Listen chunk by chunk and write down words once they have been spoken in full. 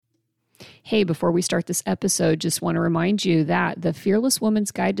Hey, before we start this episode, just want to remind you that the Fearless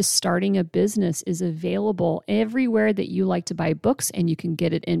Woman's Guide to Starting a Business is available everywhere that you like to buy books, and you can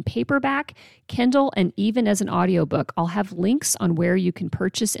get it in paperback, Kindle, and even as an audiobook. I'll have links on where you can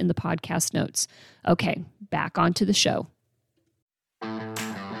purchase in the podcast notes. Okay, back onto the show.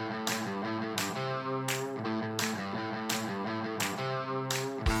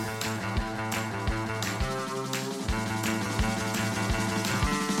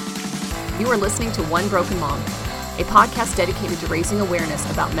 You are listening to One Broken Mom, a podcast dedicated to raising awareness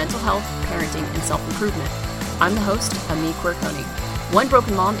about mental health, parenting, and self-improvement. I'm the host, Ami Quirconi. One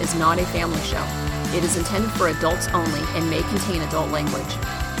Broken Mom is not a family show. It is intended for adults only and may contain adult language.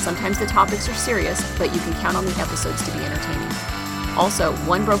 Sometimes the topics are serious, but you can count on the episodes to be entertaining. Also,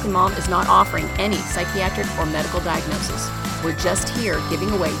 One Broken Mom is not offering any psychiatric or medical diagnosis. We're just here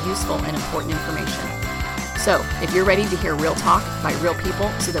giving away useful and important information. So, if you're ready to hear real talk by real people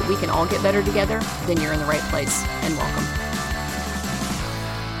so that we can all get better together, then you're in the right place, and welcome.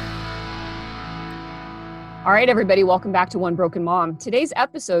 All right, everybody, welcome back to One Broken Mom. Today's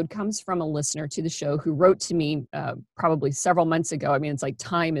episode comes from a listener to the show who wrote to me probably several months ago. I mean, it's like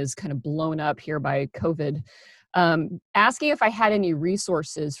time is kind of blown up here by COVID, asking if I had any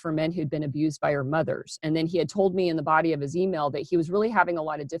resources for men who'd been abused by their mothers. And then he had told me in the body of his email that he was really having a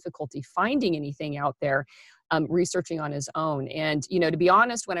lot of difficulty finding anything out there, researching on his own. And, you know, to be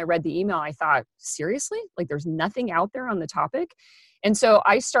honest, when I read the email, I thought, seriously? Like there's nothing out there on the topic? And so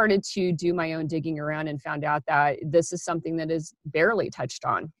I started to do my own digging around and found out that this is something that is barely touched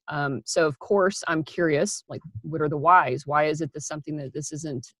on. So of course, I'm curious, like, what are the whys? Why is it something that this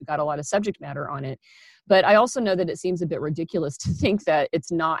isn't got a lot of subject matter on it? But I also know that it seems a bit ridiculous to think that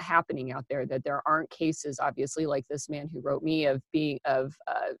it's not happening out there, that there aren't cases, obviously, like this man who wrote me of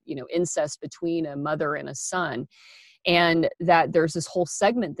incest between a mother and a son. And that there's this whole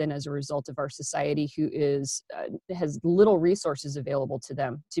segment then as a result of our society who has little resources available to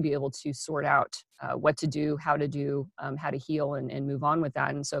them to be able to sort out what to do, how to heal and move on with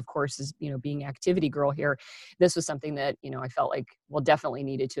that. And so, of course, as being activity girl here, this was something that I felt like definitely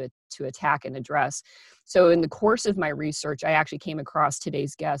needed to attack and address. So in the course of my research, I actually came across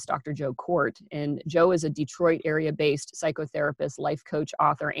today's guest, Dr. Joe Kort. And Joe is a Detroit area-based psychotherapist, life coach,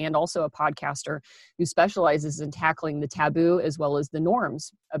 author, and also a podcaster who specializes in tackling the taboo as well as the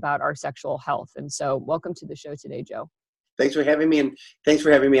norms about our sexual health. And so welcome to the show today, Joe. Thanks for having me, and thanks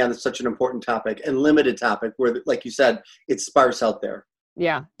for having me on such an important topic and limited topic where, like you said, it's sparse out there.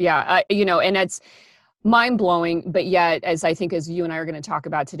 Yeah. And it's mind-blowing, but yet, as you and I are going to talk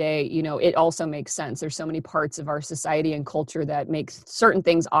about today, it also makes sense. There's so many parts of our society and culture that make certain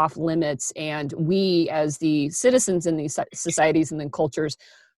things off limits, and we, as the citizens in these societies and then cultures,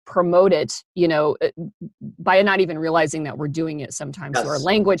 promote it, by not even realizing that we're doing it sometimes. Yes. So our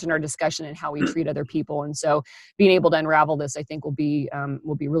language and our discussion and how we treat other people. And so being able to unravel this, I think will be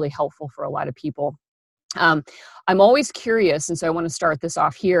really helpful for a lot of people. I'm always curious, and so I want to start this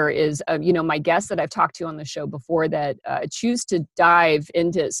off here is, my guests that I've talked to on the show before that choose to dive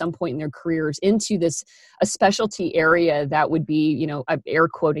into at some point in their careers into a specialty area that would be, I'm air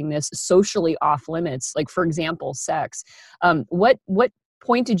quoting this, socially off limits, like for example, sex. What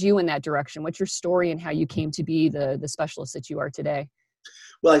pointed you in that direction? What's your story and how you came to be the specialist that you are today?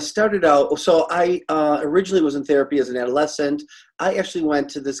 Well, I started out, so I originally was in therapy as an adolescent. I actually went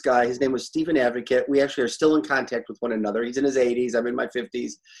to this guy. His name was Stephen Advocate. We actually are still in contact with one another. He's in his 80s. I'm in my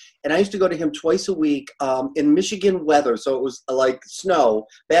 50s. And I used to go to him twice a week in Michigan weather. So it was like snow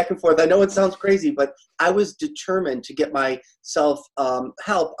back and forth. I know it sounds crazy, but I was determined to get myself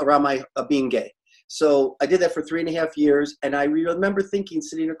help around my being gay. So I did that for 3.5 years. And I remember thinking,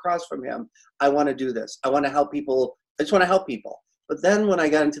 sitting across from him, I want to do this. I want to help people. I just want to help people. But then when I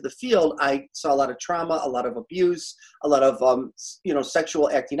got into the field, I saw a lot of trauma, a lot of abuse, a lot of,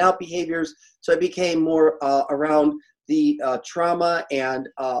 sexual acting out behaviors. So I became more around the trauma and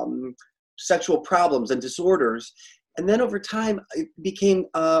sexual problems and disorders. And then over time, I became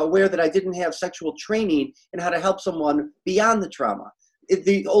aware that I didn't have sexual training in how to help someone beyond the trauma.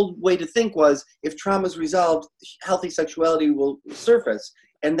 The old way to think was, if trauma is resolved, healthy sexuality will surface.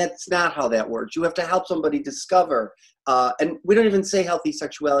 And that's not how that works. You have to help somebody discover. And we don't even say healthy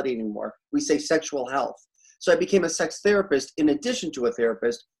sexuality anymore. We say sexual health. So I became a sex therapist in addition to a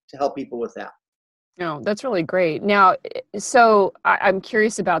therapist to help people with that. Oh, that's really great. Now, so I'm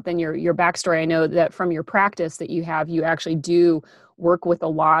curious about then your backstory. I know that from your practice that you have, you actually do work with a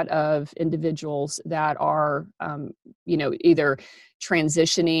lot of individuals that are, either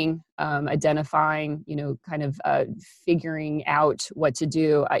transitioning, identifying, kind of figuring out what to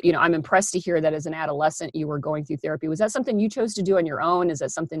do. I'm impressed to hear that as an adolescent, you were going through therapy. Was that something you chose to do on your own? Is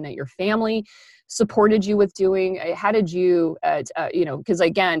that something that your family supported you with doing? How did you, because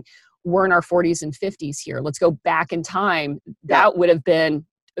again, we're in our 40s and 50s here. Let's go back in time. That would have been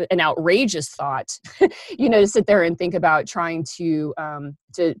an outrageous thought, to sit there and think about trying to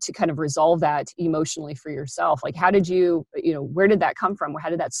kind of resolve that emotionally for yourself. Like, how did you, where did that come from? How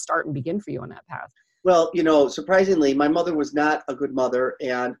did that start and begin for you on that path? Well, surprisingly, my mother was not a good mother,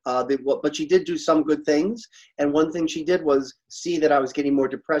 and but she did do some good things. And one thing she did was see that I was getting more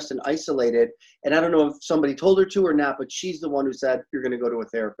depressed and isolated. And I don't know if somebody told her to or not, but she's the one who said, "You're going to go to a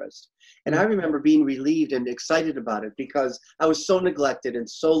therapist." And I remember being relieved and excited about it because I was so neglected and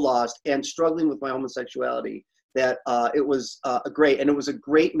so lost and struggling with my homosexuality that it was great. And it was a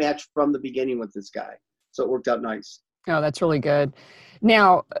great match from the beginning with this guy. So it worked out nice. Oh, that's really good.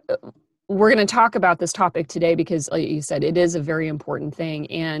 Now, we're going to talk about this topic today because, like you said, it is a very important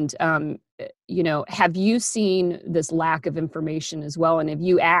thing. And, have you seen this lack of information as well? And have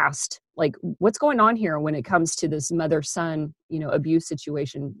you asked, like, what's going on here when it comes to this mother-son, abuse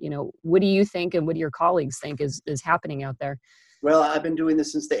situation? What do you think and what do your colleagues think is happening out there? Well, I've been doing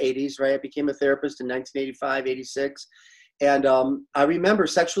this since the 80s, right? I became a therapist in 1985, 86. And I remember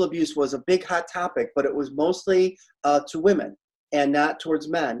sexual abuse was a big hot topic, but it was mostly to women and not towards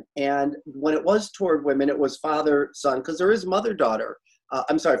men. And when it was toward women, it was father-son, because there is father-daughter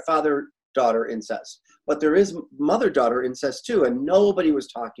incest. But there is mother-daughter incest too, and nobody was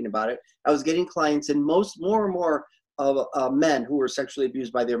talking about it. I was getting clients and more and more of men who were sexually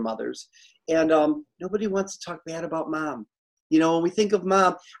abused by their mothers. And nobody wants to talk bad about mom. When we think of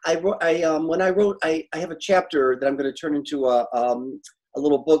mom, I have a chapter that I'm going to turn into a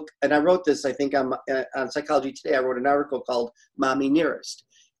little book, and I wrote this, I think, on Psychology Today. I wrote an article called Mommy Nearest.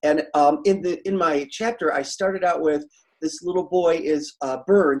 And in my chapter, I started out with this little boy is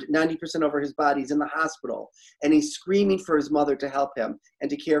burned 90% over his body. He's in the hospital, and he's screaming for his mother to help him and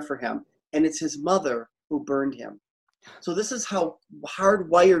to care for him. And it's his mother who burned him. So this is how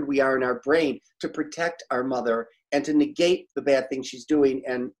hardwired we are in our brain to protect our mother and to negate the bad things she's doing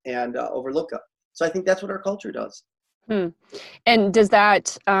and overlook it. So I think that's what our culture does. And does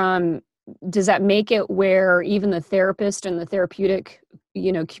that make it where even the therapist and the therapeutic,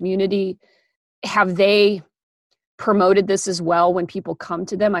 community, have they promoted this as well when people come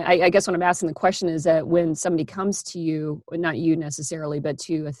to them? I guess what I'm asking the question is that when somebody comes to you, not you necessarily, but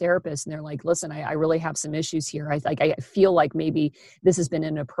to a therapist, and they're like, listen, I really have some issues here. I feel like maybe this has been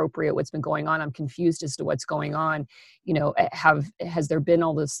inappropriate, what's been going on. I'm confused as to what's going on. Has there been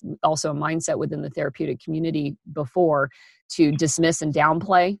also a mindset within the therapeutic community before to dismiss and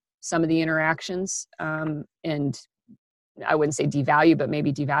downplay some of the interactions? And I wouldn't say devalue, but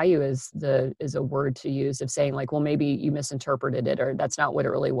maybe devalue is a word to use, of saying like, well, maybe you misinterpreted it, or that's not what it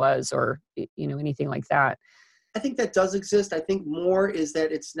really was, or, anything like that. I think that does exist. I think more is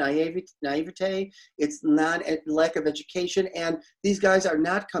that it's naivete. It's not a lack of education. And these guys are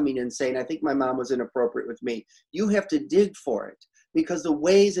not coming in saying, I think my mom was inappropriate with me. You have to dig for it, because the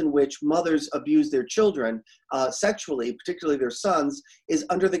ways in which mothers abuse their children sexually, particularly their sons, is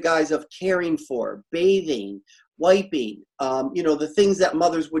under the guise of caring for, bathing, wiping, the things that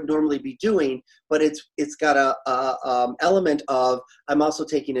mothers would normally be doing, but it's got a element of, I'm also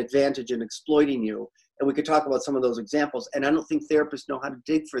taking advantage and exploiting you. And we could talk about some of those examples. And I don't think therapists know how to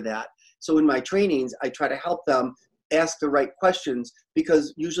dig for that. So in my trainings, I try to help them ask the right questions,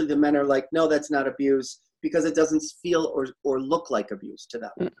 because usually the men are like, no, that's not abuse, because it doesn't feel or look like abuse to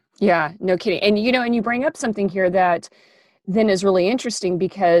them. Yeah, no kidding. And, and you bring up something here that then is really interesting,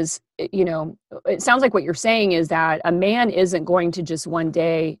 because, it sounds like what you're saying is that a man isn't going to just one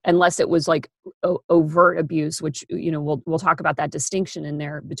day, unless it was like overt abuse, which, we'll talk about that distinction in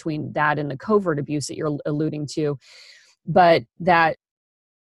there between that and the covert abuse that you're alluding to. But that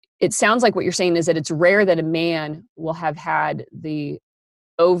it sounds like what you're saying is that it's rare that a man will have had the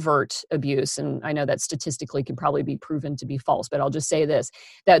overt abuse, and I know that statistically can probably be proven to be false, but I'll just say this,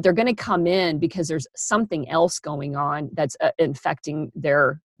 that they're going to come in because there's something else going on that's infecting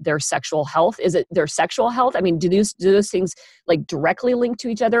their sexual health. Is it their sexual health? I mean, do those things like directly link to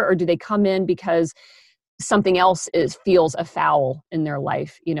each other, or do they come in because something else feels afoul in their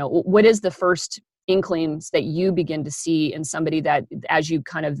life? What is the first inklings that you begin to see in somebody that, as you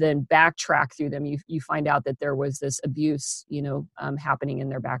kind of then backtrack through them, you find out that there was this abuse, happening in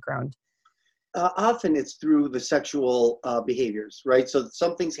their background? Often it's through the sexual behaviors, right? So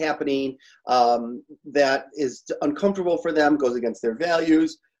something's happening that is uncomfortable for them, goes against their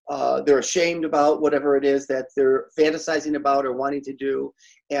values. They're ashamed about whatever it is that they're fantasizing about or wanting to do,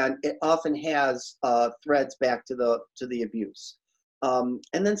 and it often has threads back to the abuse. And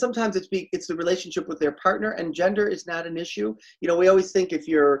then sometimes it's the relationship with their partner, and gender is not an issue. We always think if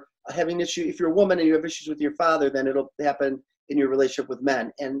you're if you're a woman and you have issues with your father, then it'll happen in your relationship with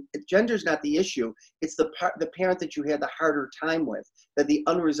men. And gender is not the issue. It's the parent that you had the harder time with, that the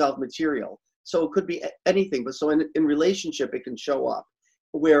unresolved material. So it could be anything, but so in relationship, it can show up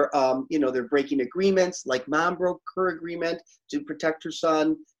where, they're breaking agreements, like mom broke her agreement to protect her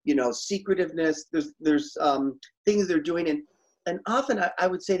son, secretiveness, there's things they're doing. And often I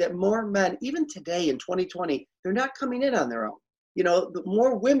would say that more men, even today in 2020, they're not coming in on their own. The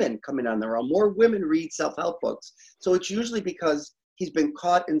more women come in on their own, more women read self-help books. So it's usually because he's been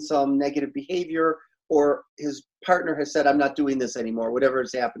caught in some negative behavior, or his partner has said, I'm not doing this anymore, whatever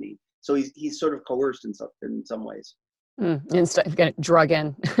is happening. So he's sort of coerced in some ways. Instead of getting drug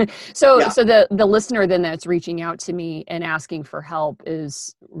in. So the listener then that's reaching out to me and asking for help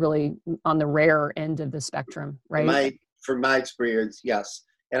is really on the rare end of the spectrum, right? From my experience, yes.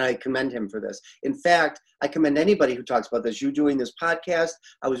 And I commend him for this. In fact, I commend anybody who talks about this. You doing this podcast.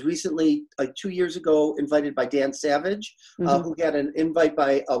 I was recently, 2 years ago, invited by Dan Savage, who got an invite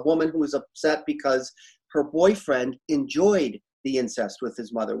by a woman who was upset because her boyfriend enjoyed the incest with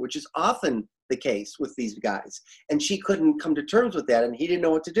his mother, which is often the case with these guys. And she couldn't come to terms with that, and he didn't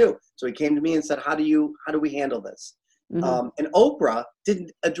know what to do. So he came to me and said, how do we handle this? And Oprah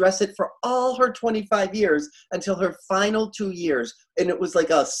didn't address it for all her 25 years until her final 2 years. And it was like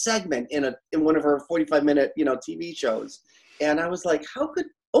a segment in one of her 45-minute, TV shows. And I was like, how could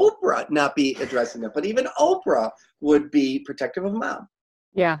Oprah not be addressing it? But even Oprah would be protective of mom.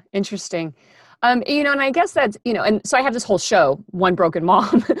 Yeah, interesting. And I guess that's, and so I have this whole show, One Broken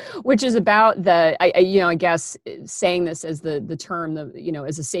Mom, which is about I guess saying this as the term,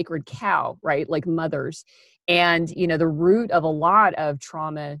 as a sacred cow, right? Like mothers. And, the root of a lot of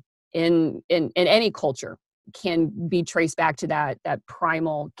trauma in any culture can be traced back to that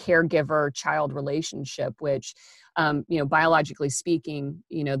primal caregiver-child relationship, which, biologically speaking,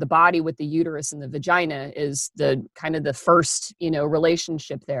 the body with the uterus and the vagina is the kind of the first,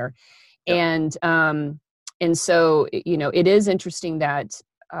 relationship there. Yep. And so, it is interesting that,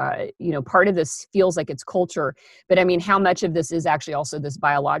 part of this feels like it's culture, but I mean, how much of this is actually also this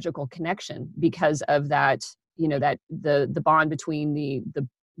biological connection because of that, that the bond between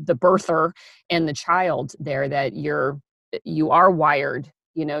the birther and the child there, that you are wired,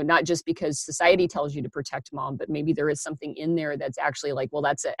 not just because society tells you to protect mom, but maybe there is something in there that's actually like, well,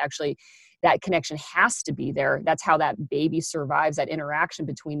 that's actually, that connection has to be there. That's how that baby survives. That interaction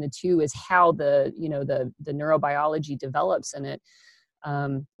between the two is how the neurobiology develops in it,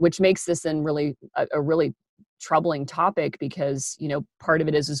 which makes this then really a really troubling topic because, part of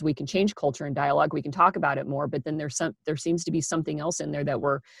it is we can change culture and dialogue. We can talk about it more, but then there seems to be something else in there that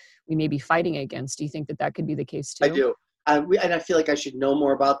we may be fighting against. Do you think that could be the case too? I do. And I feel like I should know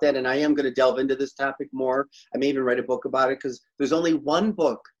more about that. And I am going to delve into this topic more. I may even write a book about it because there's only one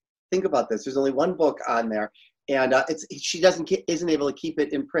book. Think about this. There's only one book on there. And she isn't able to keep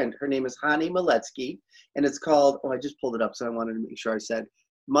it in print. Her name is Hani Maletsky. And it's called, I just pulled it up. So I wanted to make sure I said,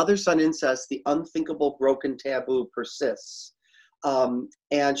 Mother-Son Incest, the Unthinkable Broken Taboo Persists.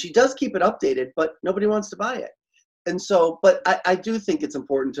 And she does keep it updated, but nobody wants to buy it. And so, but I do think it's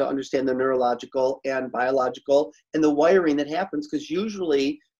important to understand the neurological and biological and the wiring that happens, because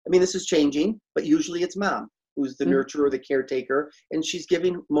usually, this is changing, but usually it's mom who's the nurturer, the caretaker, and she's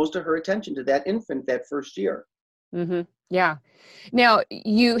giving most of her attention to that infant that first year. Mm-hmm. Yeah. Now,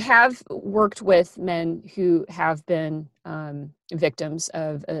 you have worked with men who have been victims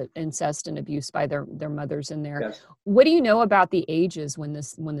of incest and abuse by their mothers in there. Yes. What do you know about the ages when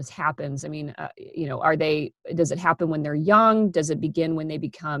this happens? I mean, does it happen when they're young? Does it begin when they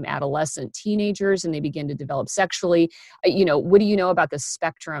become adolescent teenagers and they begin to develop sexually? What do you know about the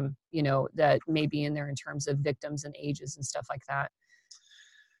spectrum, that may be in there in terms of victims and ages and stuff like that?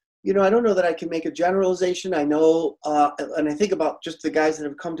 I don't know that I can make a generalization. I know, and I think about just the guys that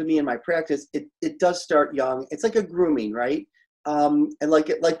have come to me in my practice, it does start young. It's like a grooming, right? And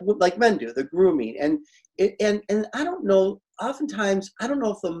like men do, the grooming. And I don't know, oftentimes, I don't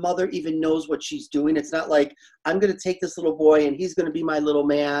know if the mother even knows what she's doing. It's not like, I'm going to take this little boy and he's going to be my little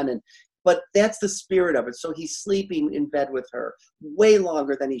man. And But that's the spirit of it. So he's sleeping in bed with her way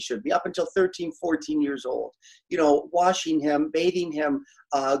longer than he should be, up until 13, 14 years old. Washing him, bathing him,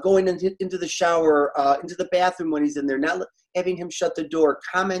 going into the shower, into the bathroom when he's in there, not having him shut the door,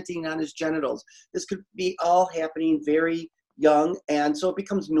 commenting on his genitals. This could be all happening very young, and so it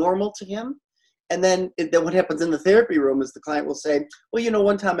becomes normal to him. And then what happens in the therapy room is the client will say, well,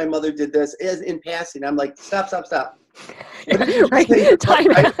 one time my mother did this, as in passing. I'm like, stop. Right. Time.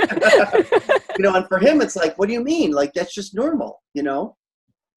 Right? And for him, it's like, what do you mean? Like, that's just normal,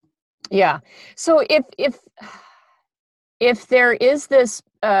 Yeah. So if there is this,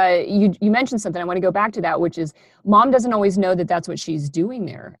 you mentioned something, I want to go back to that, which is mom doesn't always know that that's what she's doing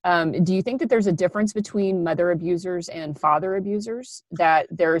there. Do you think that there's a difference between mother abusers and father abusers, that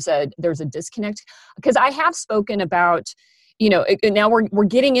there's a disconnect? Because I have spoken about, now we're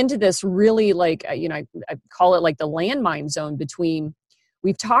getting into this really, like, I call it like the landmine zone between,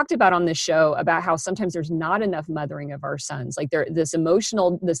 we've talked about on this show about how sometimes there's not enough mothering of our sons. Like this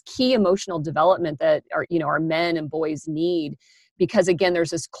key emotional development that our men and boys need, because again,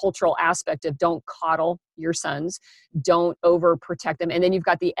 there's this cultural aspect of don't coddle your sons, don't overprotect them. And then you've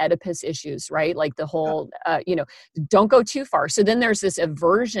got the Oedipus issues, right? Like the whole, don't go too far. So then there's this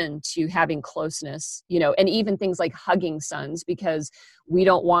aversion to having closeness, and even things like hugging sons, because we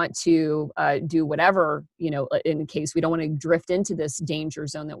don't want to do whatever, in case we don't want to drift into this danger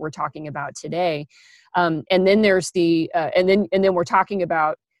zone that we're talking about today. And then there's and then we're talking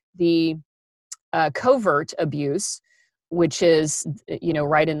about the covert abuse, which is,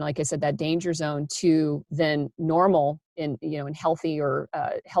 right in, like I said, that danger zone, to then normal in healthier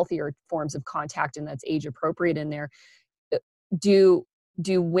forms of contact, and that's age appropriate in there. Do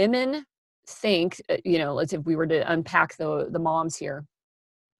women think, let's, if we were to unpack the moms here,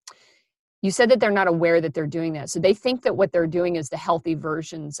 you said that they're not aware that they're doing that. So they think that what they're doing is the healthy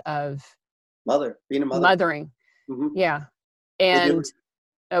versions of being a mother. Mothering. Mm-hmm. Yeah. And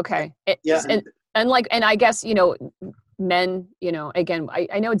okay. Yeah. And I guess, men, again,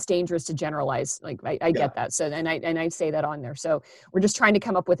 I know it's dangerous to generalize. Like I get that. So, and I say that on there. So we're just trying to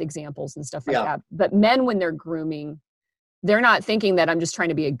come up with examples and stuff like that. But men, when they're grooming, they're not thinking that I'm just trying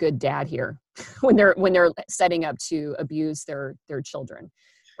to be a good dad here when they're setting up to abuse their children.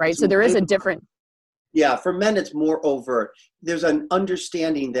 Right. So there is a different. Yeah. For men, it's more overt. There's an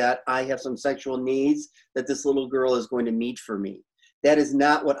understanding that I have some sexual needs that this little girl is going to meet for me. That is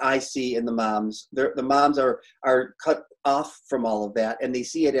not what I see in the moms. The moms are cut off from all of that, and they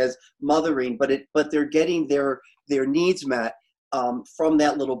see it as mothering, but they're getting their needs met from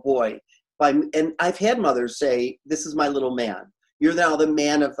that little boy. And I've had mothers say, "This is my little man. You're now the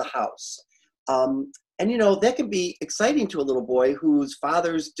man of the house." And that can be exciting to a little boy whose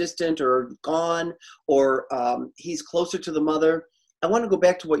father's distant or gone, or he's closer to the mother. I want to go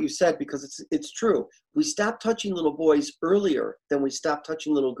back to what you said, because it's true. We stop touching little boys earlier than we stop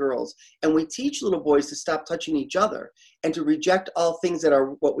touching little girls. And we teach little boys to stop touching each other and to reject all things that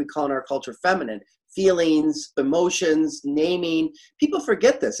are what we call in our culture feminine. Feelings, emotions, naming. People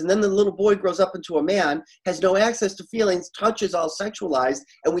forget this. And then the little boy grows up into a man, has no access to feelings, touch is all sexualized,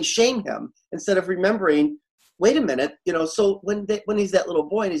 and we shame him instead of remembering, wait a minute, so when he's that little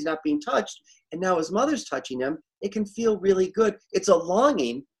boy and he's not being touched, and now his mother's touching him, it can feel really good. It's a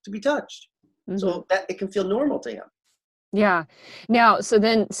longing to be touched. Mm-hmm. So that it can feel normal to him. Yeah. Now, so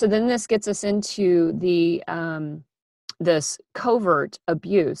then this gets us into the this covert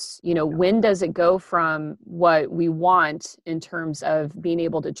abuse. When does it go from what we want in terms of being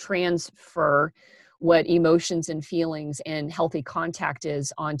able to transfer what emotions and feelings and healthy contact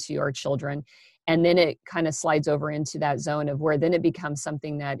is onto our children, and then it kind of slides over into that zone of where then it becomes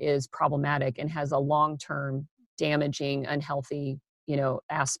something that is problematic and has a long-term damaging, unhealthy,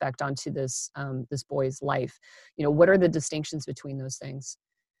 aspect onto this boy's life. What are the distinctions between those things?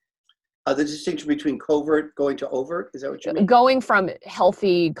 The distinction between covert going to overt, is that what you mean? Going from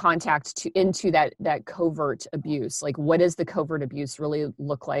healthy contact into that covert abuse. Like, what does the covert abuse really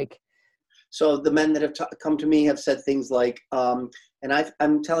look like? So the men that have come to me have said things like, and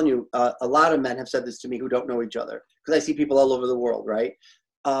I'm telling you, a lot of men have said this to me who don't know each other, because I see people all over the world, right?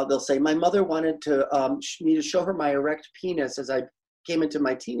 They'll say, my mother wanted me to show her my erect penis as I came into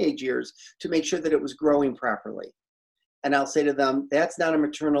my teenage years to make sure that it was growing properly. And I'll say to them, that's not a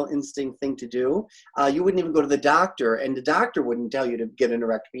maternal instinct thing to do. You wouldn't even go to the doctor, and the doctor wouldn't tell you to get an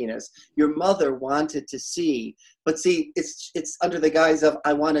erect penis. Your mother wanted to see. But see, it's under the guise of,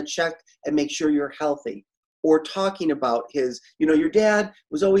 I want to check and make sure you're healthy. Or talking about his, your dad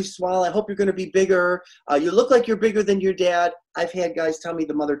was always small. I hope you're going to be bigger. You look like you're bigger than your dad. I've had guys tell me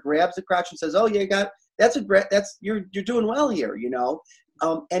the mother grabs the crotch and says, oh, you're doing well here,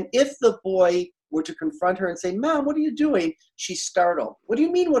 And if the boy were to confront her and say, Mom, what are you doing? She's startled. What do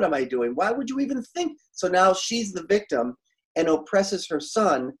you mean, what am I doing? Why would you even think? So now she's the victim and oppresses her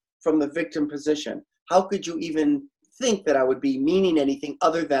son from the victim position. How could you even think that I would be meaning anything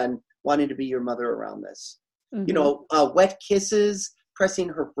other than wanting to be your mother around this? Mm-hmm. Wet kisses, pressing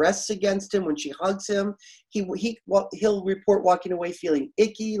her breasts against him when she hugs him. He'll report walking away feeling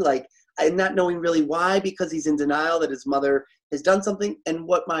icky, like, and not knowing really why, because he's in denial that his mother has done something. And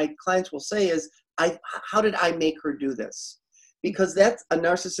what my clients will say is, how did I make her do this? Because that's a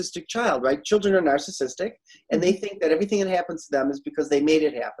narcissistic child, right? Children are narcissistic, and they think that everything that happens to them is because they made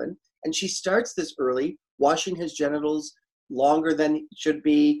it happen. And she starts this early, washing his genitals longer than it should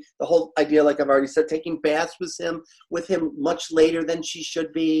be. The whole idea, like I've already said, taking baths with him much later than she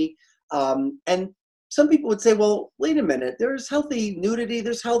should be. And some people would say, well, wait a minute, there's healthy nudity,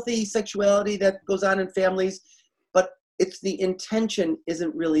 there's healthy sexuality that goes on in families, but it's the intention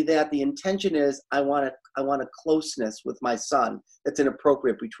isn't really that. The intention is, I want a closeness with my son that's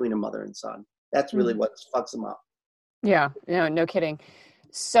inappropriate between a mother and son. That's really what fucks them up. Yeah, no kidding.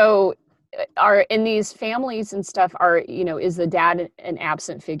 So are in these families and stuff, is the dad an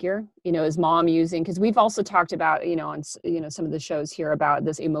absent figure? Is mom using, because we've also talked about, on, some of the shows here about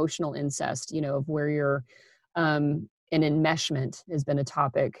this emotional incest, of where you're, an enmeshment has been a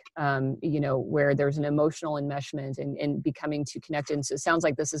topic, where there's an emotional enmeshment and becoming too connected. And so it sounds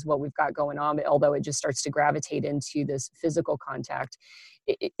like this is what we've got going on, but although it just starts to gravitate into this physical contact.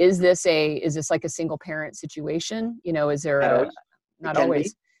 Is this like a single parent situation? Is there not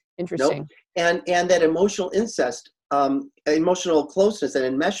always? Interesting. Nope. And that emotional incest, emotional closeness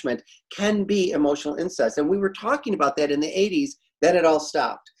and enmeshment can be emotional incest. And we were talking about that in the 80s, then it all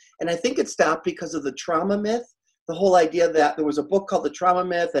stopped. And I think it stopped because of the trauma myth. The whole idea that there was a book called The Trauma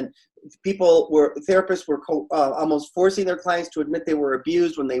Myth, and therapists were almost forcing their clients to admit they were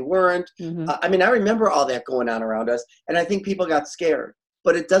abused when they weren't. Mm-hmm. I remember all that going on around us, and I think people got scared.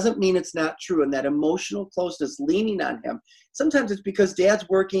 But it doesn't mean it's not true. And that emotional closeness, leaning on him, sometimes it's because dad's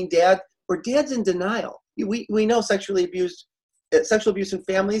working, dad's in denial. We know sexual abuse in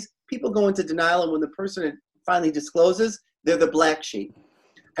families, people go into denial, and when the person finally discloses, they're the black sheep.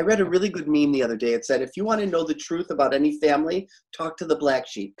 I read a really good meme the other day. It said, if you want to know the truth about any family, talk to the black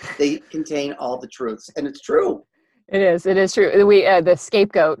sheep. They contain all the truths. And it's true. It is true. We, the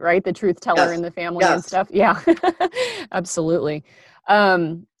scapegoat, right? The truth teller in the family and stuff. Yeah, absolutely.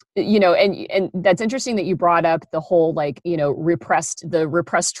 And that's interesting that you brought up the whole, repressed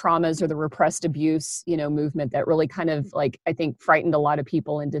traumas or the repressed abuse, movement that really kind of I think frightened a lot of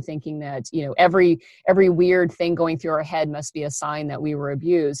people into thinking that, every weird thing going through our head must be a sign that we were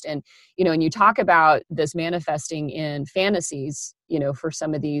abused. And, and you talk about this manifesting in fantasies, for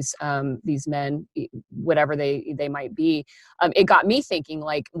some of these men, whatever they might be. It got me thinking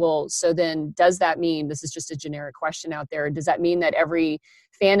well, so then does that mean, this is just a generic question out there, does that mean that every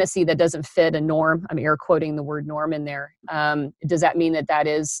fantasy that doesn't fit a norm, I'm air quoting the word norm in there, does that mean that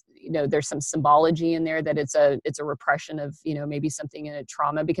is, there's some symbology in there, that it's a repression of, maybe something in a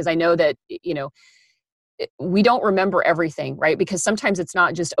trauma? Because I know that, we don't remember everything, right? Because sometimes it's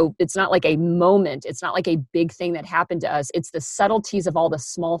not like a moment. It's not like a big thing that happened to us. It's the subtleties of all the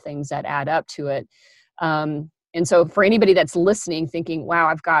small things that add up to it. And so for anybody that's listening thinking, wow,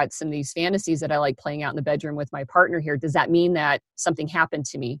 I've got some of these fantasies that I like playing out in the bedroom with my partner here, does that mean that something happened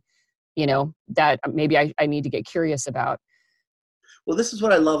to me, that maybe I need to get curious about? Well, this is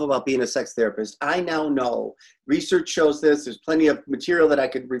what I love about being a sex therapist. I now know, research shows this, there's plenty of material that I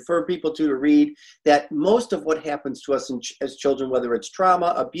could refer people to read, that most of what happens to us as children, whether it's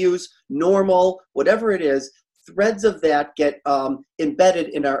trauma, abuse, normal, whatever it is, threads of that get embedded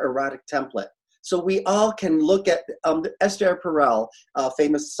in our erotic template. So we all can look at, Esther Perel, a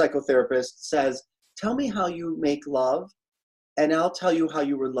famous psychotherapist, says, tell me how you make love, and I'll tell you how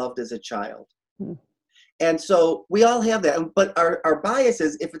you were loved as a child. Hmm. And so we all have that. But our bias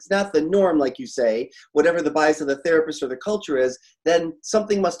is, if it's not the norm, like you say, whatever the bias of the therapist or the culture is, then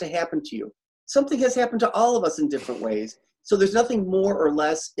something must have happened to you. Something has happened to all of us in different ways. So there's nothing more or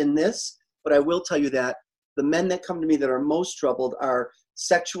less in this. But I will tell you that the men that come to me that are most troubled are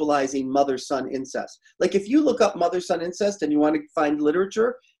sexualizing mother-son incest. Like if you look up mother-son incest and you want to find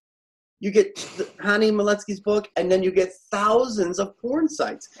literature, you get Hani Maletsky's book, and then you get thousands of porn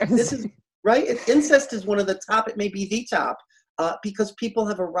sites. This is right. Incest is one of the top. It may be the top because people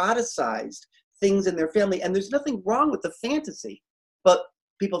have eroticized things in their family, and there's nothing wrong with the fantasy, but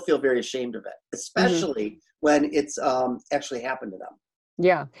people feel very ashamed of it, especially when it's actually happened to them.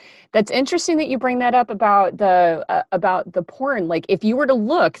 Yeah. That's interesting that you bring that up about the porn. Like if you were to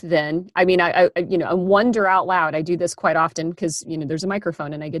look then, I mean, I wonder out loud. I do this quite often because, there's a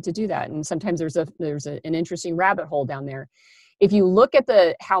microphone and I get to do that. And sometimes an interesting rabbit hole down there. If you look at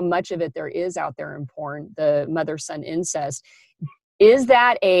how much of it there is out there in porn, the mother-son incest, is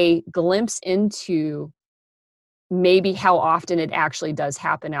that a glimpse into maybe how often it actually does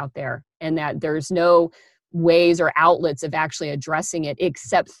happen out there, and that there's no ways or outlets of actually addressing it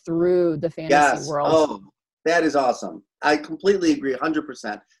except through the fantasy Yes. world? Oh, that is awesome. I completely agree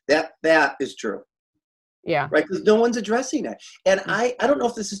 100%. That is true. Yeah. Right, because no one's addressing it. And I don't know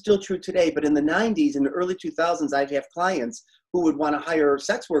if this is still true today, but in the 90s and the early 2000s, I'd have clients who would want to hire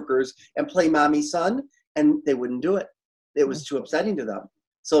sex workers and play mommy son, and they wouldn't do it. It was too upsetting to them.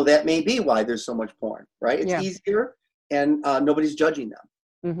 So that may be why there's so much porn, right? It's easier, and nobody's judging them.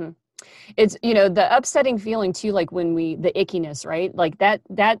 Mm-hmm. It's, the upsetting feeling too, like when the ickiness, right? Like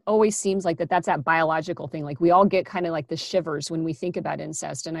that always seems like that's that biological thing. Like we all get kind of like the shivers when we think about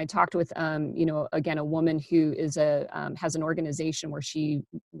incest. And I talked with, again, a woman who is has an organization where she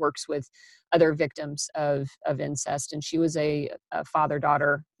works with other victims of incest. And she was a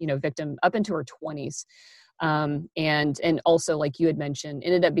father-daughter, victim up into her 20s. And also, like you had mentioned,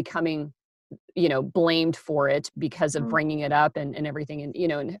 ended up becoming blamed for it because of bringing it up and everything. And,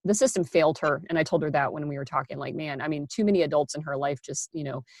 and the system failed her. And I told her that when we were talking, like, man, I mean, too many adults in her life just,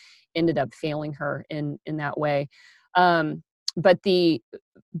 ended up failing her in that way. But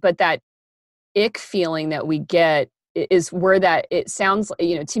that ick feeling that we get is where that it sounds,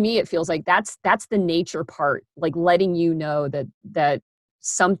 to me, it feels like that's the nature part, like letting that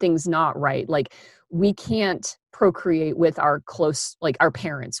something's not right. Like we can't procreate with our close, like our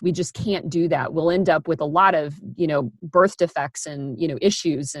parents. We just can't do that. We'll end up with a lot of, birth defects and,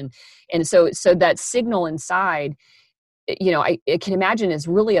 issues. And so that signal inside, I can imagine is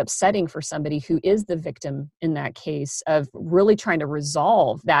really upsetting for somebody who is the victim in that case, of really trying to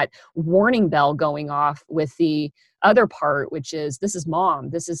resolve that warning bell going off with the other part, which is, this is mom.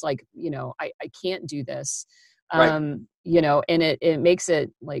 This is like, I can't do this. Right. And it makes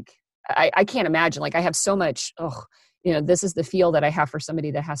it like, I can't imagine, like I have so much, this is the feel that I have for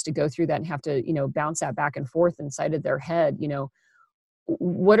somebody that has to go through that and have to, bounce that back and forth inside of their head.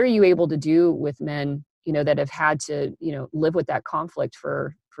 What are you able to do with men, that have had to, live with that conflict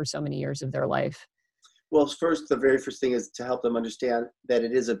for so many years of their life? Well, first, the very first thing is to help them understand that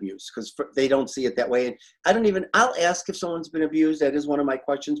it is abuse, because they don't see it that way. And I'll ask if someone's been abused. That is one of my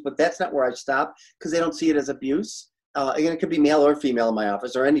questions, but that's not where I stop, because they don't see it as abuse. Again, it could be male or female in my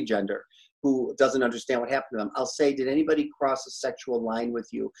office, or any gender who doesn't understand what happened to them. I'll say, did anybody cross a sexual line with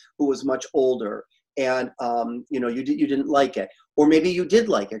you who was much older and, you didn't like it? Or maybe you did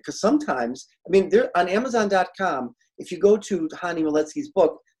like it, because sometimes, on Amazon.com, if you go to Hani Maletsky's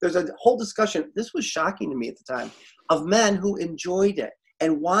book, there's a whole discussion. This was shocking to me at the time, of men who enjoyed it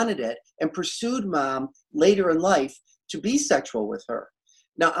and wanted it and pursued mom later in life to be sexual with her.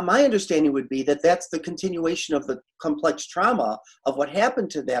 Now, my understanding would be that that's the continuation of the complex trauma of what happened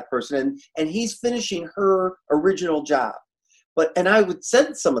to that person, and he's finishing her original job. And I would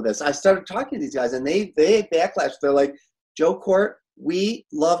sense some of this. I started talking to these guys, and they backlash. They're like, Joe Kort, we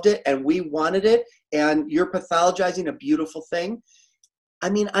loved it and we wanted it, and you're pathologizing a beautiful thing.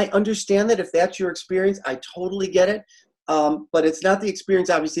 I understand that if that's your experience, I totally get it. But it's not the experience,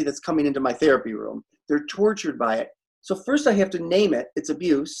 obviously, that's coming into my therapy room. They're tortured by it. So first I have to name it. It's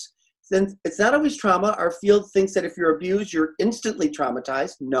abuse. Then it's not always trauma. Our field thinks that if you're abused, you're instantly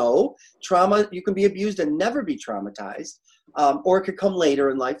traumatized. No. Trauma, you can be abused and never be traumatized. Or it could come later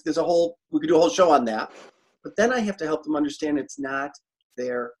in life. We could do a whole show on that. But then I have to help them understand it's not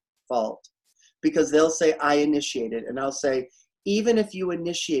their fault. Because they'll say, I initiated. And I'll say, even if you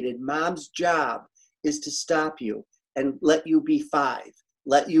initiated, mom's job is to stop you and let you be 5,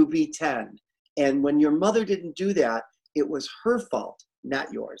 let you be 10. And when your mother didn't do that, it was her fault,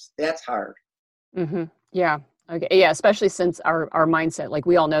 not yours. That's hard. Mm-hmm. Yeah. Okay. Yeah. Especially since our mindset, like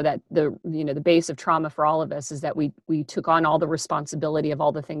we all know that the base of trauma for all of us is that we took on all the responsibility of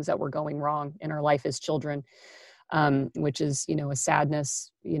all the things that were going wrong in our life as children, which is, a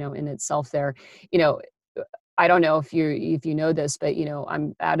sadness, in itself there. I don't know if you know this, but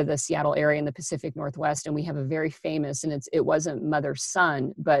I'm out of the Seattle area in the Pacific Northwest, and we have a very famous, and it wasn't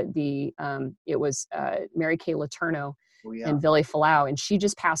mother-son, but it was Mary Kay Letourneau and Billy Falau, and she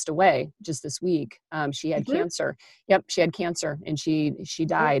just passed away just this week. She had cancer. Yep, she had cancer, and she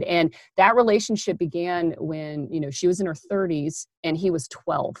died. And that relationship began when she was in her 30s and he was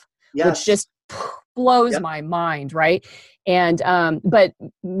 12, yes. which just blows Yep. my mind, right? And but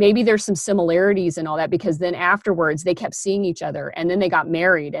maybe there's some similarities and all that, because then afterwards they kept seeing each other, and then they got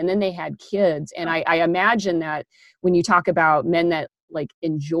married, and then they had kids. And I imagine that when you talk about men that like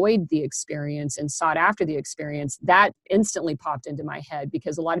enjoyed the experience and sought after the experience, that instantly popped into my head,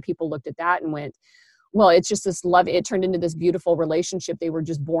 because a lot of people looked at that and went, well, it's just this love. It turned into this beautiful relationship. They were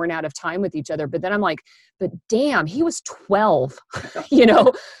just born out of time with each other. But then I'm like, but damn, he was 12, you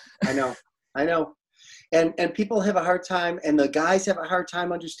know? I know. I know. And people have a hard time, and the guys have a hard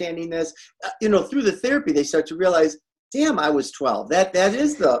time understanding this. Through the therapy, they start to realize, damn, I was 12. That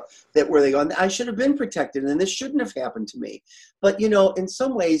is that where they go, I should have been protected, and this shouldn't have happened to me. But, in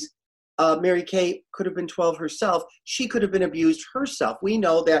some ways, Mary Kay could have been 12 herself. She could have been abused herself. We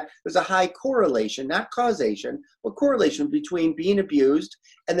know that there's a high correlation, not causation, but correlation between being abused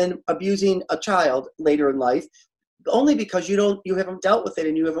and then abusing a child later in life, only because you haven't dealt with it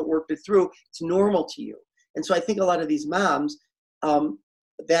and you haven't worked it through. It's normal to you. And so I think a lot of these moms,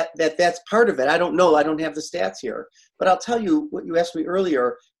 that's part of it. I don't know. I don't have the stats here. But I'll tell you what you asked me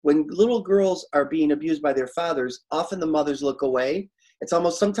earlier. When little girls are being abused by their fathers, often the mothers look away. It's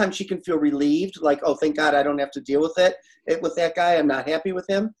almost, sometimes she can feel relieved, like, oh, thank God I don't have to deal with it with that guy. I'm not happy with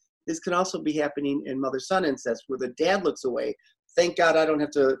him. This can also be happening in mother-son incest, where the dad looks away. Thank God I don't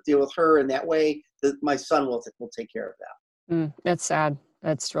have to deal with her in that way. My son will take care of that. That's sad.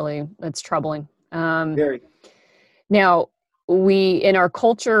 That's troubling. Very. Now, in our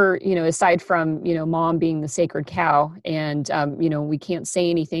culture, aside from, mom being the sacred cow, and, we can't say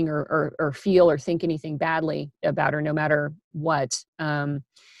anything or feel or think anything badly about her, no matter what.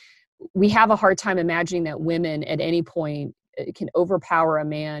 We have a hard time imagining that women at any point can overpower a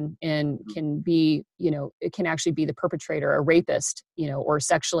man and can be, it can actually be the perpetrator, a rapist, or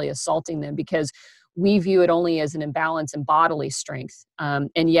sexually assaulting them, because we view it only as an imbalance in bodily strength.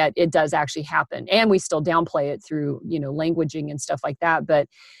 And yet it does actually happen. And we still downplay it through, languaging and stuff like that. But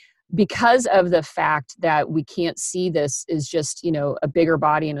because of the fact that we can't see this as just, a bigger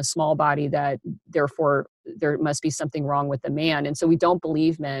body and a small body, that therefore there must be something wrong with the man. And so we don't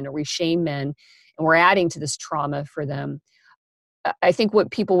believe men, or we shame men, and we're adding to this trauma for them. I think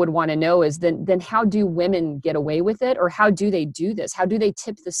what people would want to know is then how do women get away with it? Or how do they do this? How do they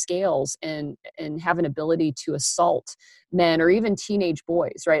tip the scales and have an ability to assault men or even teenage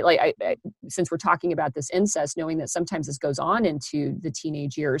boys, right? Like since we're talking about this incest, knowing that sometimes this goes on into the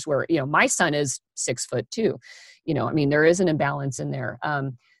teenage years, where, my son is 6'2", there is an imbalance in there.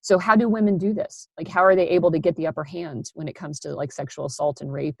 So how do women do this? Like, how are they able to get the upper hand when it comes to like sexual assault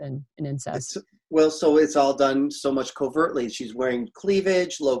and rape and incest? So it's all done so much covertly. She's wearing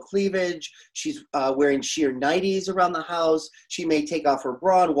cleavage, low cleavage. She's wearing sheer nighties around the house. She may take off her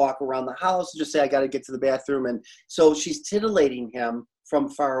bra and walk around the house and just say, I got to get to the bathroom. And so she's titillating him from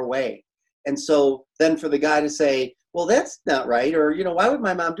far away. And so then for the guy to say, well, that's not right. Or, why would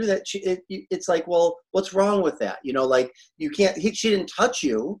my mom do that? It's like, well, what's wrong with that? Like, you can't, she didn't touch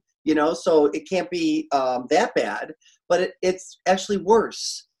you, so it can't be that bad. But it's actually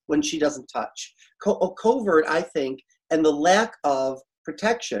worse when she doesn't touch. Covert, I think, and the lack of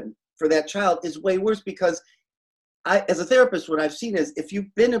protection for that child is way worse, because as a therapist, what I've seen is, if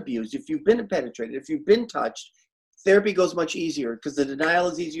you've been abused, if you've been penetrated, if you've been touched, therapy goes much easier, because the denial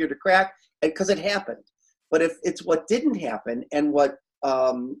is easier to crack, because it happened. But if it's what didn't happen, and what,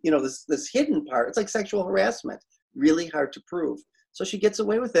 this hidden part, it's like sexual harassment, really hard to prove. So she gets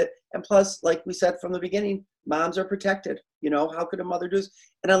away with it. And plus, like we said from the beginning, moms are protected. How could a mother do this?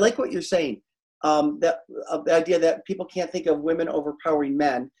 And I like what you're saying, the idea that people can't think of women overpowering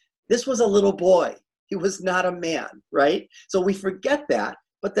men. This was a little boy. He was not a man, right? So we forget that.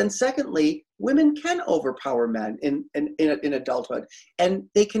 But then secondly, women can overpower men in adulthood. And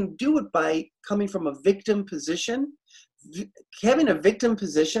they can do it by coming from a victim position. Having a victim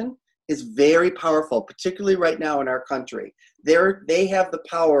position is very powerful, particularly right now in our country. They have the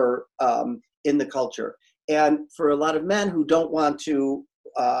power in the culture. And for a lot of men who don't want to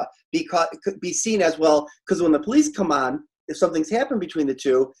be seen as, well, because when the police come on, if something's happened between the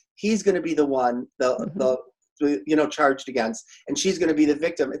two, he's going to be the one, charged against, and she's going to be the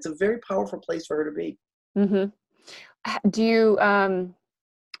victim. It's a very powerful place for her to be. Mm-hmm. Do you,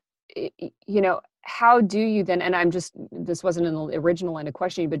 how do you then, and this wasn't in the original line of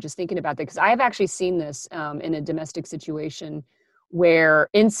questioning, but just thinking about that, because I have actually seen this in a domestic situation where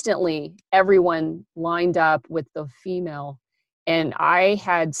instantly everyone lined up with the female, and I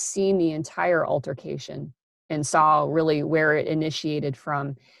had seen the entire altercation and saw really where it initiated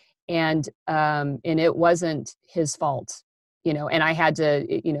from. And it wasn't his fault, and I had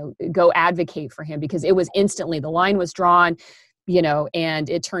to, go advocate for him, because it was instantly, the line was drawn. and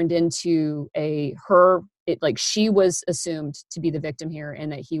it turned into like she was assumed to be the victim here,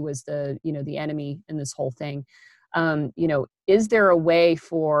 and that he was the enemy in this whole thing. Is there a way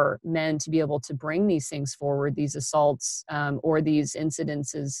for men to be able to bring these things forward, these assaults, or these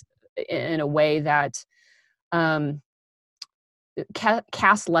incidences, in a way that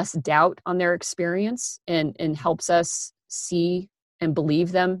casts less doubt on their experience and helps us see and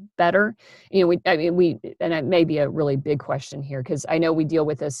believe them better? And it may be a really big question here, because I know we deal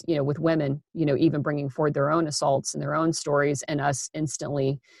with this, with women, even bringing forward their own assaults and their own stories, and us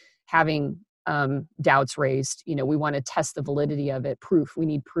instantly having doubts raised. We want to test the validity of it. We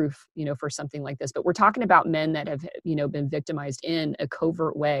need proof, for something like this. But we're talking about men that have, been victimized in a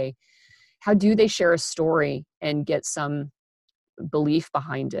covert way. How do they share a story and get some belief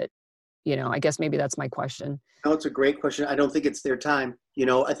behind it? I guess maybe that's my question. No, it's a great question. I don't think it's their time.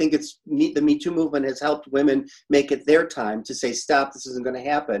 I think the Me Too movement has helped women make it their time to say, stop, this isn't going to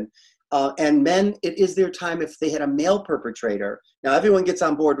happen. And men, it is their time if they had a male perpetrator. Now, everyone gets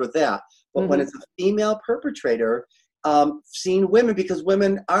on board with that. But when it's a female perpetrator, seeing women, because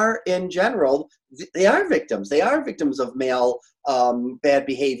women are, in general, they are victims. They are victims of male bad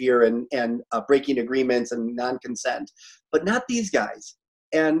behavior and breaking agreements and non-consent. But not these guys.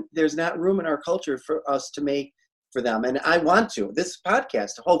 And there's not room in our culture for us to make for them. And I want to. This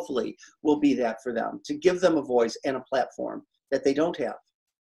podcast, hopefully, will be that for them, to give them a voice and a platform that they don't have.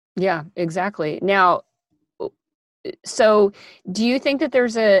 Yeah, exactly. Now, so do you think that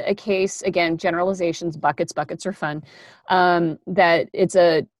there's a case, again, generalizations, buckets are fun, that it's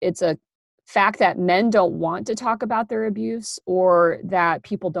a fact that men don't want to talk about their abuse, or that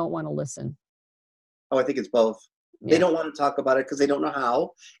people don't want to listen? Oh, I think it's both. They don't want to talk about it because they don't know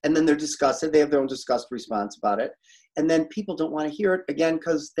how. And then they're disgusted. They have their own disgust response about it. And then people don't want to hear it again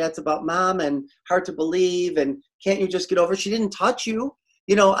because that's about mom and hard to believe. And can't you just get over it? She didn't touch you.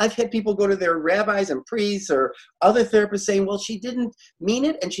 I've had people go to their rabbis and priests or other therapists saying, well, she didn't mean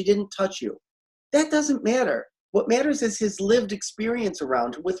it and she didn't touch you. That doesn't matter. What matters is his lived experience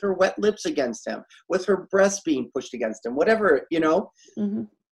around her, with her wet lips against him, with her breasts being pushed against him, whatever, Mm-hmm.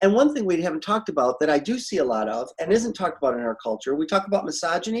 And one thing we haven't talked about that I do see a lot of and isn't talked about in our culture, we talk about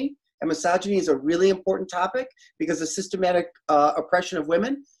misogyny, and misogyny is a really important topic because of systematic oppression of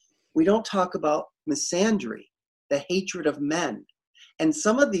women. We don't talk about misandry, the hatred of men. And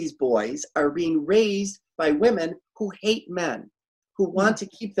some of these boys are being raised by women who hate men, who want to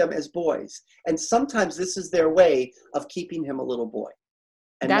keep them as boys. And sometimes this is their way of keeping him a little boy.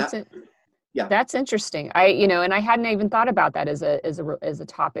 And that's it. Yeah, that's interesting. And I hadn't even thought about that as a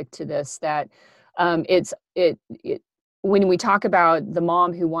topic to this. That when we talk about the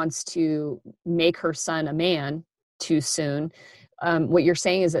mom who wants to make her son a man too soon, what you're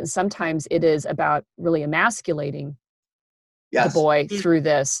saying is that sometimes it is about really emasculating the boy through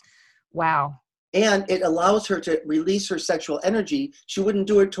this. Wow. And it allows her to release her sexual energy. She wouldn't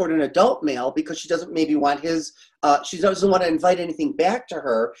do it toward an adult male because she doesn't maybe want she doesn't want to invite anything back to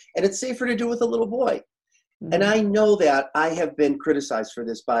her. And it's safer to do with a little boy. Mm-hmm. And I know that I have been criticized for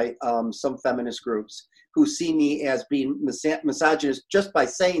this by some feminist groups who see me as being misogynist just by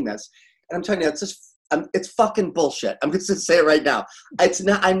saying this. And I'm telling you, it's fucking bullshit. I'm just going to say it right now.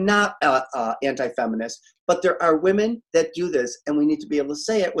 I'm not anti-feminist, but there are women that do this, and we need to be able to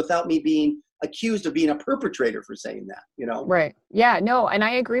say it without me being accused of being a perpetrator for saying that, Right. Yeah, no. And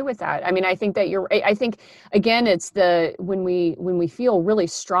I agree with that. I mean, I think that I think, again, it's when we feel really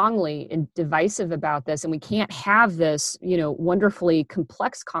strongly and divisive about this, and we can't have this, wonderfully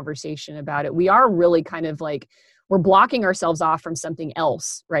complex conversation about it, we are really kind of like, we're blocking ourselves off from something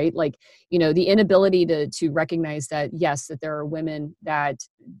else, right? Like, the inability to recognize that, yes, that there are women that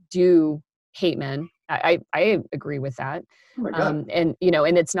do hate men. I agree with that. Oh my God. And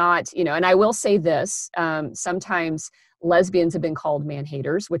it's not, and I will say this, sometimes lesbians have been called man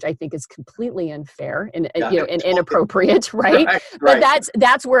haters, which I think is completely unfair and and inappropriate, right? Right. But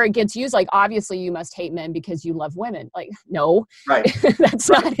that's where it gets used. Like, obviously you must hate men because you love women. Like, no, right. That's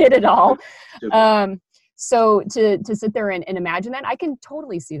not it at all. So to sit there and imagine that, I can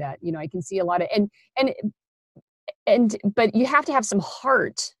totally see that. I can see a lot of but you have to have some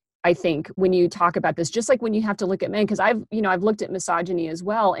heart, I think, when you talk about this, just like when you have to look at men, because I've looked at misogyny as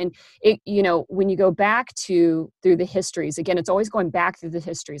well. And it, when you go back through the histories, again, it's always going back through the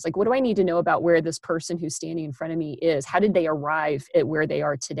histories. Like, what do I need to know about where this person who's standing in front of me is? How did they arrive at where they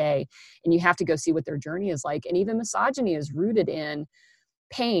are today? And you have to go see what their journey is like. And even misogyny is rooted in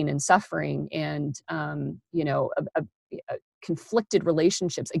pain and suffering and, conflicted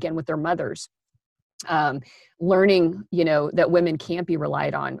relationships, again, with their mothers. learning, that women can't be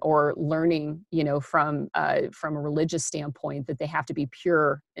relied on, or learning, from a religious standpoint that they have to be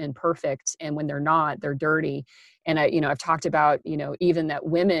pure and perfect. And when they're not, they're dirty. And I've talked about, even that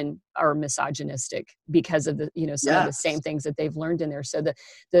women are misogynistic because of the, some of the same things that they've learned in there. So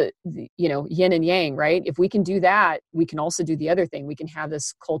the yin and yang, right? If we can do that, we can also do the other thing. We can have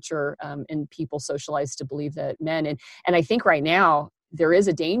this culture and people socialized to believe that men, and I think right now there is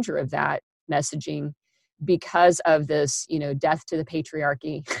a danger of that messaging because of this, death to the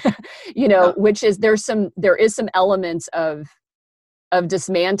patriarchy, which is there is some elements of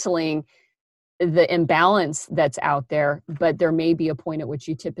dismantling the imbalance that's out there, but there may be a point at which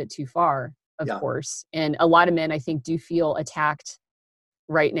you tip it too far, of course. And a lot of men, I think, do feel attacked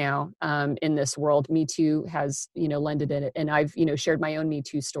right now in this world. Me Too has, lended it. And I've, shared my own Me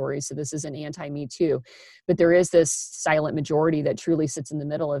Too story. So this is an anti-Me Too, but there is this silent majority that truly sits in the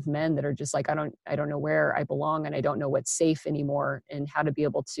middle of men that are just like, I don't know where I belong, and I don't know what's safe anymore, and how to be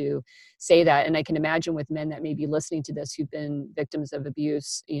able to say that. And I can imagine with men that may be listening to this, who've been victims of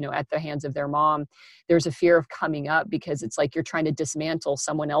abuse, at the hands of their mom, there's a fear of coming up because it's like you're trying to dismantle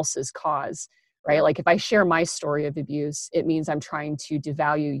someone else's cause. Right? Like if I share my story of abuse, it means I'm trying to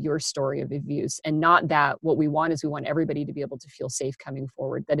devalue your story of abuse, and not that. What we want is we want everybody to be able to feel safe coming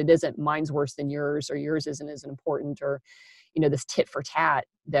forward, that it isn't mine's worse than yours, or yours isn't as important, or, this tit for tat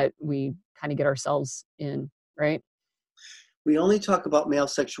that we kind of get ourselves in, right? We only talk about male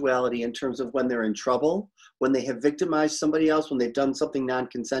sexuality in terms of when they're in trouble, when they have victimized somebody else, when they've done something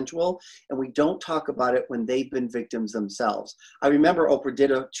non-consensual, and we don't talk about it when they've been victims themselves. I remember Oprah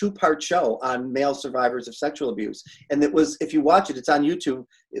did a 2-part show on male survivors of sexual abuse, and it was, if you watch it, it's on YouTube,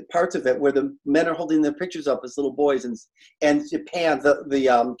 parts of it where the men are holding their pictures up as little boys, and it pans,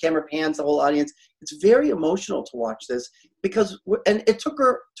 the camera pans the whole audience. It's very emotional to watch this, because, and it took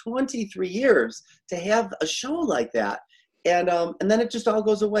her 23 years to have a show like that. And then it just all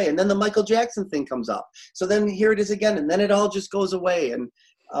goes away. And then the Michael Jackson thing comes up. So then here it is again. And then it all just goes away. And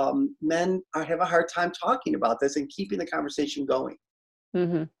men have a hard time talking about this and keeping the conversation going.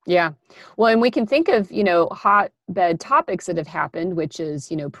 Mm-hmm. Yeah. Well, and we can think of, hotbed topics that have happened, which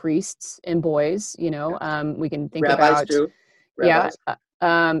is, priests and boys, we can think Rabbis about. too. Rabbis. Yeah.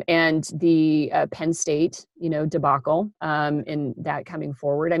 And the Penn State, debacle, in that coming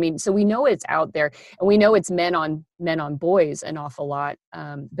forward. I mean, so we know it's out there, and we know it's men on boys an awful lot.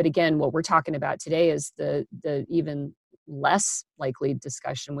 But again, what we're talking about today is the even less likely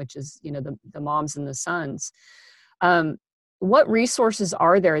discussion, which is, the moms and the sons. What resources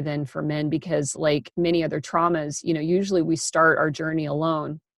are there then for men? Because like many other traumas, usually we start our journey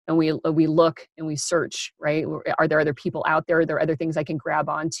alone. And we look and we search, right? Are there other people out there? Are there other things I can grab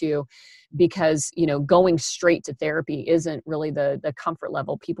onto? Because, going straight to therapy isn't really the comfort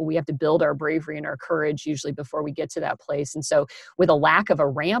level. We have to build our bravery and our courage usually before we get to that place. And so with a lack of a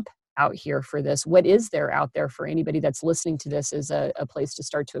ramp out here for this, what is there out there for anybody that's listening to this as a place to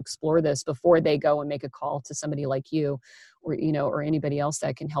start to explore this before they go and make a call to somebody like you, or, or anybody else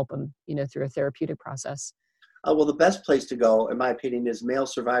that can help them, through a therapeutic process? Well, the best place to go, in my opinion, is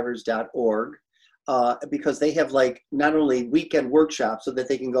malesurvivors.org, because they have not only weekend workshops so that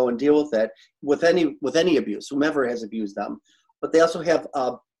they can go and deal with it with any abuse, whomever has abused them, but they also have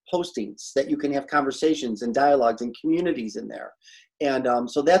postings that you can have conversations and dialogues and communities in there. And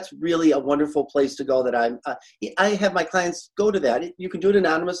so that's really a wonderful place to go that I have my clients go to that. You can do it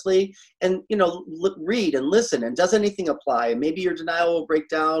anonymously and, read and listen. And does anything apply? And maybe your denial will break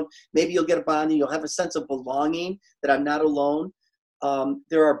down. Maybe you'll get a bonding. You'll have a sense of belonging, that I'm not alone.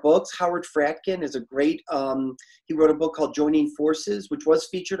 There are books. Howard Fratkin is a great, he wrote a book called Joining Forces, which was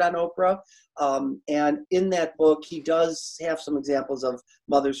featured on Oprah. And in that book, he does have some examples of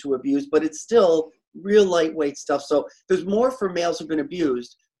mothers who abuse, but it's still real lightweight stuff. So there's more for males who've been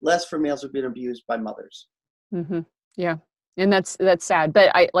abused, less for males who've been abused by mothers. Mm-hmm. Yeah. And that's sad.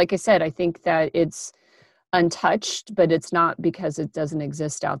 But like I said, I think that it's untouched, but it's not because it doesn't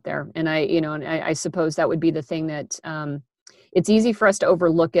exist out there. And I suppose that would be the thing that, it's easy for us to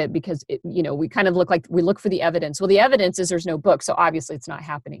overlook it because we kind of we look for the evidence. Well, the evidence is there's no book. So obviously it's not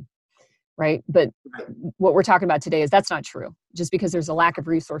happening. Right. But what we're talking about today is that's not true. Just because there's a lack of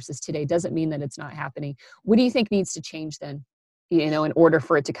resources today doesn't mean that it's not happening. What do you think needs to change then, in order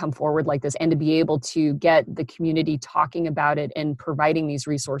for it to come forward like this and to be able to get the community talking about it and providing these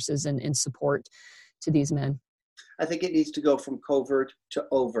resources and support to these men? I think it needs to go from covert to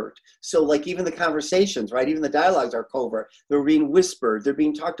overt. So even the conversations, right? Even the dialogues are covert. They're being whispered. They're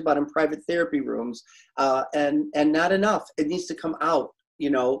being talked about in private therapy rooms, and not enough. It needs to come out,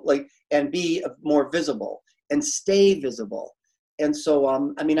 and be more visible and stay visible. And so,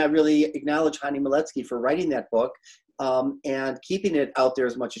 I mean, I really acknowledge Hani Maletsky for writing that book and keeping it out there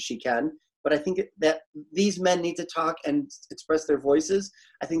as much as she can. But I think that these men need to talk and express their voices.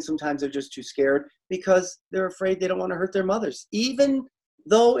 I think sometimes they're just too scared because they're afraid they don't want to hurt their mothers. Even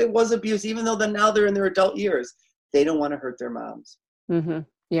though it was abuse, even though now they're in their adult years, they don't want to hurt their moms. Mm-hmm.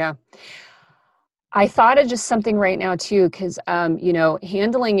 Yeah. I thought of just something right now too, because,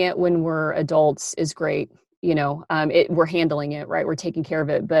 handling it when we're adults is great. We're handling it, right? We're taking care of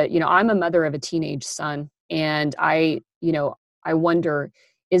it. But, I'm a mother of a teenage son, and I wonder,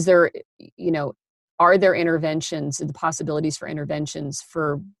 is there, are there interventions, the possibilities for interventions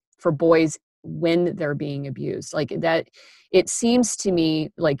for boys when they're being abused? Like that, it seems to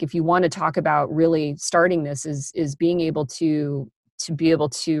me like if you want to talk about really starting this is being able to be able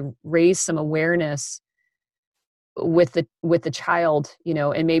to raise some awareness with the child,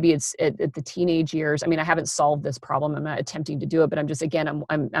 and maybe it's at the teenage years. I mean, I haven't solved this problem. I'm not attempting to do it, but I'm just, again,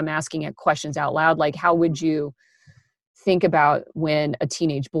 I'm asking it questions out loud. Like, how would you think about when a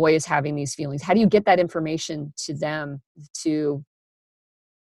teenage boy is having these feelings? How do you get that information to them to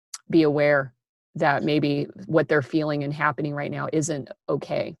be aware that maybe what they're feeling and happening right now isn't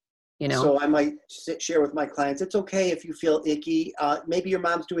okay? So I might share with my clients, it's okay if you feel icky. Maybe your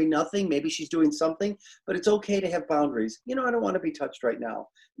mom's doing nothing. Maybe she's doing something, but it's okay to have boundaries. I don't want to be touched right now.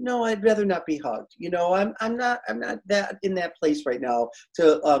 No, I'd rather not be hugged. I'm not that in that place right now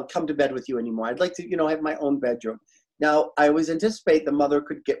to come to bed with you anymore. I'd like to, have my own bedroom. Now, I always anticipate the mother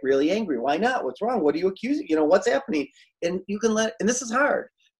could get really angry. Why not? What's wrong? What are you accusing? what's happening? And you can and this is hard,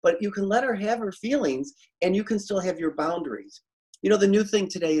 but you can let her have her feelings and you can still have your boundaries. The new thing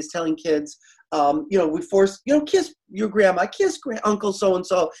today is telling kids, we force, kiss your grandma, kiss Uncle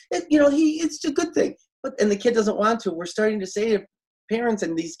so-and-so. It's a good thing. And the kid doesn't want to. We're starting to say to parents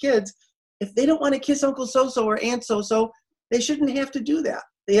and these kids, if they don't want to kiss Uncle so-so or Aunt so-so, they shouldn't have to do that.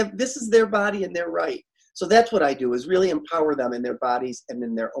 This is their body and their right. So that's what I do, is really empower them in their bodies and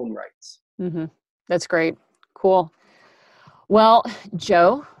in their own rights. Mm-hmm. That's great. Cool. Well,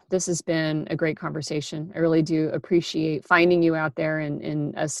 Joe, this has been a great conversation. I really do appreciate finding you out there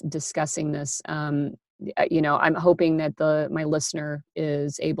and us discussing this. I'm hoping that my listener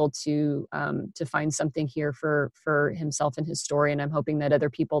is able to find something here for himself and his story. And I'm hoping that other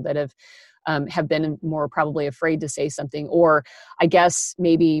people that have been more probably afraid to say something, or I guess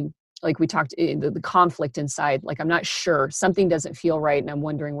maybe like we talked, the conflict inside, like, I'm not sure, something doesn't feel right. And I'm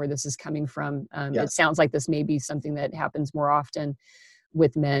wondering where this is coming from. Yes. It sounds like this may be something that happens more often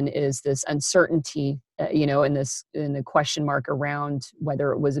with men, is this uncertainty, and the question mark around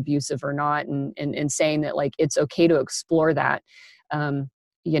whether it was abusive or not, and saying that, like, it's okay to explore that.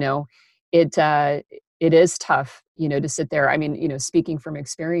 It is tough, to sit there. I mean, speaking from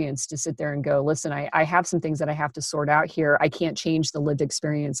experience, to sit there and go, listen, I have some things that I have to sort out here. I can't change the lived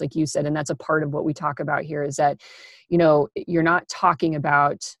experience, like you said. And that's a part of what we talk about here, is that, you're not talking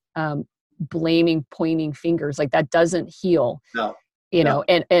about blaming, pointing fingers. Like, that doesn't heal. No.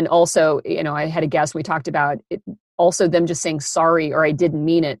 And also, I had a guest, we talked about it, also them just saying sorry, or I didn't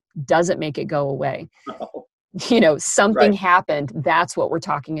mean it, doesn't make it go away. No. Something Right. happened. That's what we're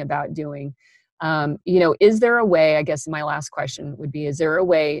talking about doing. Is there a way, I guess my last question would be, is there a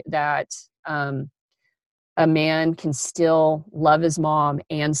way that a man can still love his mom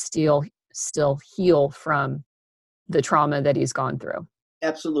and still heal from the trauma that he's gone through?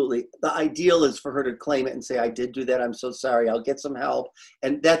 Absolutely. The ideal is for her to claim it and say, I did do that. I'm so sorry. I'll get some help.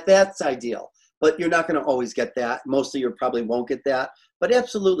 And that's ideal. But you're not going to always get that. Mostly you probably won't get that. But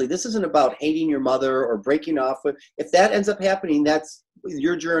absolutely, this isn't about hating your mother or breaking off with. If that ends up happening, that's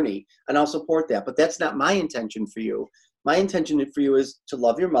your journey, and I'll support that. But that's not my intention for you. My intention for you is to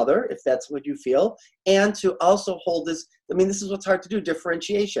love your mother, if that's what you feel, and to also hold this. I mean, this is what's hard to do,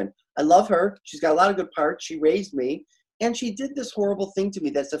 differentiation. I love her. She's got a lot of good parts. She raised me. And she did this horrible thing to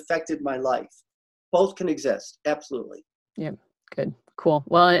me that's affected my life. Both can exist. Absolutely. Yeah. Good. Cool.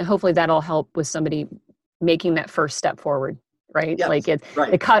 Well, hopefully that'll help with somebody making that first step forward, right? Yes, like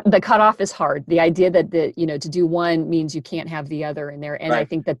right. the cutoff is hard. The idea that to do one means you can't have the other in there. And Right. I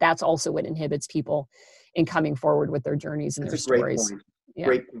think that that's also what inhibits people in coming forward with their journeys and That's their a great stories. point. Yeah.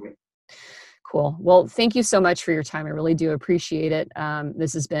 Great point. Cool. Well, thank you so much for your time. I really do appreciate it.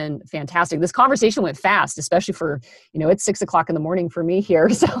 This has been fantastic. This conversation went fast, especially for, it's 6:00 in the morning for me here.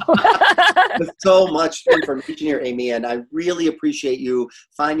 So There's so much information here, Amy, and I really appreciate you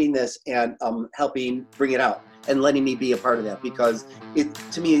finding this and helping bring it out and letting me be a part of that, because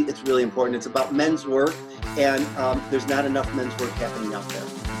to me, it's really important. It's about men's work, and there's not enough men's work happening out there.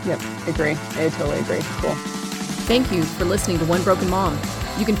 Yep. Agree. I totally agree. Cool. Thank you for listening to One Broken Mom.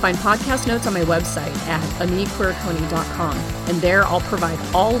 You can find podcast notes on my website at aminquiriconi.com, and there I'll provide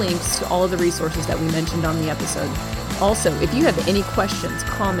all links to all of the resources that we mentioned on the episode. Also, if you have any questions,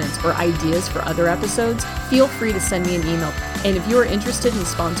 comments, or ideas for other episodes, feel free to send me an email. And if you are interested in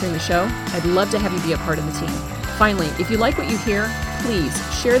sponsoring the show, I'd love to have you be a part of the team. Finally, if you like what you hear, please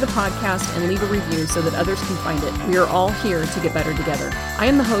share the podcast and leave a review so that others can find it. We are all here to get better together. I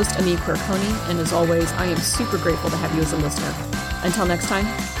am the host, Ami Quiriconi, and as always, I am super grateful to have you as a listener. Until next time,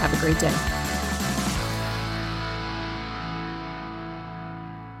 have a great day.